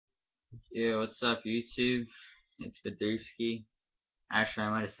Yeah, what's up, YouTube? It's Badurski. Actually, I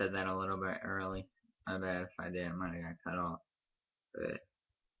might have said that a little bit early. My bad if I did. I might have got cut off. But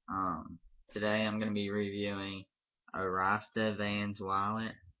um, today I'm gonna be reviewing a Rasta Vans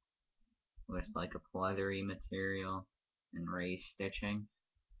wallet with like a pleathery material and raised stitching,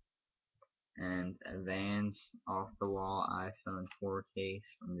 and a Vans off the wall iPhone 4 case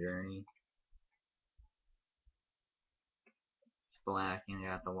from Journey. It's black and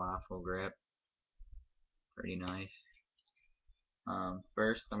got the waffle grip. Pretty nice.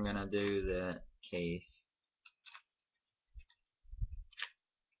 First I'm gonna do the case.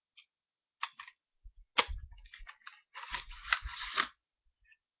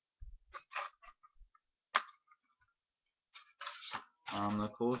 The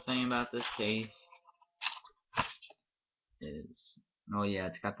cool thing about this case is, oh yeah,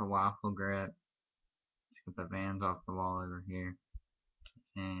 it's got the waffle grip. It's got the Vans off the wall over here,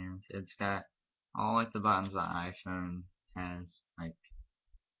 and it's got all like the buttons the iPhone has like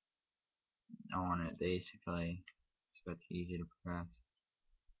on it basically, so it's easy to press.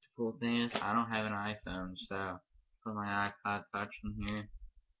 The cool thing is I don't have an iPhone, so put my iPod Touch in here,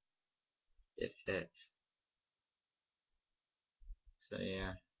 it fits. So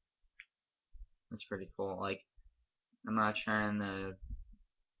yeah, that's pretty cool. Like I'm not trying to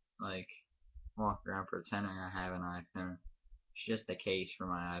like walk around pretending I have an iPhone. It's just a case for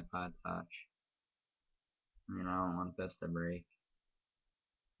my iPod Touch. I mean, I don't want this to break.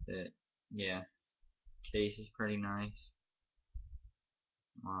 But yeah, case is pretty nice.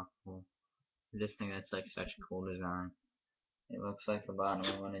 Cool. I just think that's like such a cool design. It looks like the bottom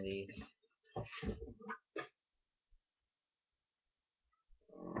of one of these.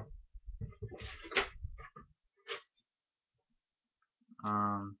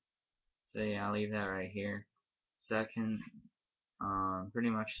 Um, so yeah, I'll leave that right here. Second, pretty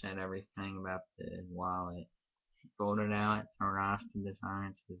much said everything about the wallet. Fold it out, it's a Rasta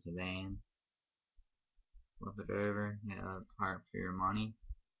design, it says van. Flip it over, get a part for your money.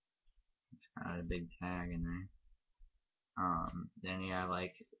 It's got a big tag in there. Then you have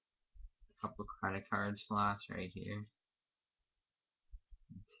like a couple credit card slots right here.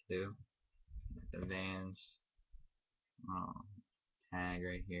 Two. The Vans um, tag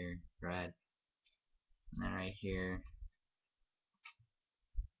right here, red. And then right here,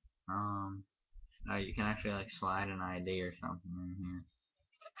 you can actually like slide an ID or something in here.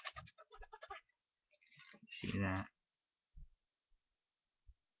 See that?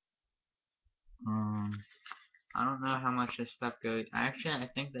 I don't know how much this stuff goes. Actually, I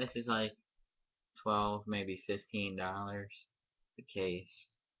think this is like 12, maybe $15 the case.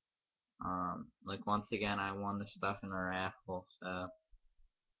 Like once again, I won the stuff in the raffle, so I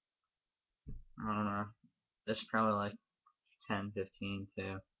don't know. This is probably like 10, 15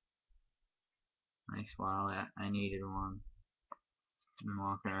 too. Nice wallet. I needed one. I've been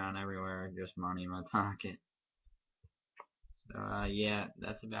walking around everywhere with just money in my pocket. So yeah,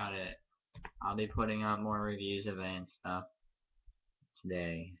 that's about it. I'll be putting up more reviews of it and stuff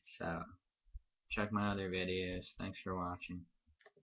today. So check my other videos. Thanks for watching.